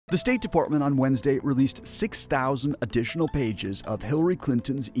The State Department on Wednesday released 6,000 additional pages of Hillary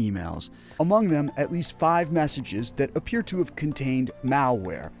Clinton's emails. Among them, at least 5 messages that appear to have contained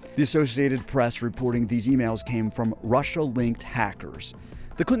malware. The Associated Press reporting these emails came from Russia-linked hackers.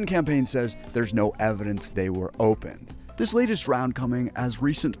 The Clinton campaign says there's no evidence they were opened. This latest round coming as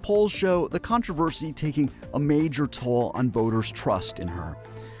recent polls show the controversy taking a major toll on voters' trust in her.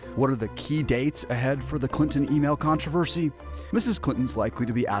 What are the key dates ahead for the Clinton email controversy? Mrs. Clinton's likely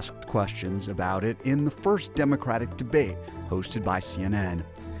to be asked questions about it in the first Democratic debate hosted by CNN.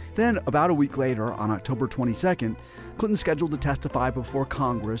 Then, about a week later, on October 22nd, Clinton's scheduled to testify before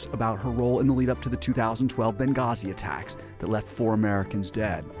Congress about her role in the lead-up to the 2012 Benghazi attacks that left 4 Americans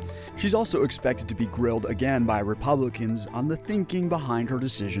dead. She's also expected to be grilled again by Republicans on the thinking behind her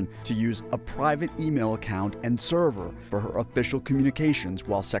decision to use a private email account and server for her official communications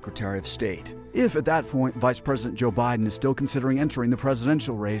while Secretary of State. If, at that point, Vice President Joe Biden is still considering entering the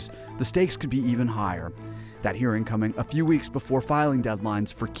presidential race, the stakes could be even higher. That hearing coming a few weeks before filing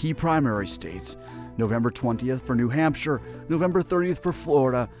deadlines for key primary states, November 20th for New Hampshire, November 30th for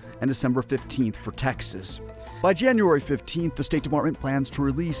Florida, and December 15th for Texas. By January 15th, the State Department plans to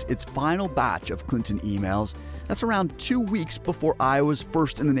release its final batch of Clinton emails. That's around 2 weeks before Iowa's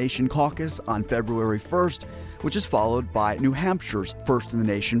First in the Nation caucus on February 1st, which is followed by New Hampshire's First in the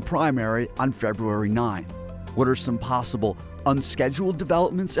Nation primary on February 9th. What are some possible unscheduled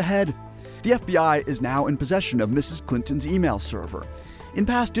developments ahead? The FBI is now in possession of Mrs. Clinton's email server. In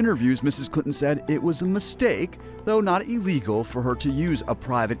past interviews, Mrs. Clinton said it was a mistake, though not illegal, for her to use a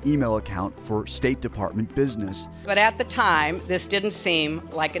private email account for State Department business. But at the time, this didn't seem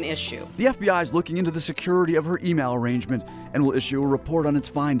like an issue. The FBI is looking into the security of her email arrangement and will issue a report on its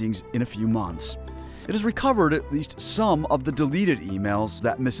findings in a few months. It has recovered at least some of the deleted emails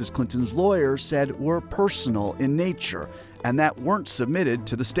that Mrs. Clinton's lawyer said were personal in nature and that weren't submitted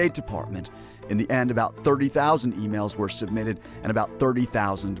to the State Department. In the end, about 30,000 emails were submitted and about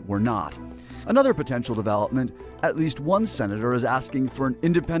 30,000 were not. Another potential development, at least one senator is asking for an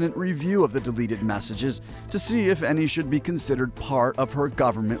independent review of the deleted messages to see if any should be considered part of her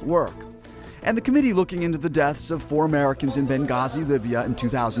government work. And the committee looking into the deaths of 4 Americans in Benghazi, Libya in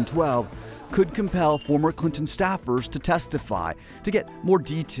 2012 could compel former Clinton staffers to testify to get more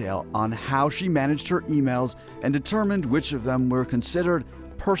detail on how she managed her emails and determined which of them were considered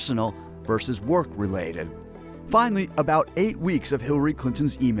personal versus work-related. Finally, about 8 weeks of Hillary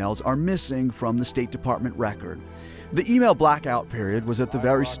Clinton's emails are missing from the State Department record. The email blackout period was at the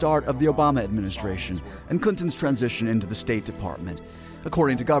very start of the Obama administration and Clinton's transition into the State Department.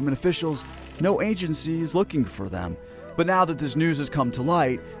 According to government officials, no agency is looking for them. But now that this news has come to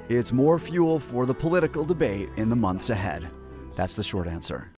light, it's more fuel for the political debate in the months ahead. That's the short answer.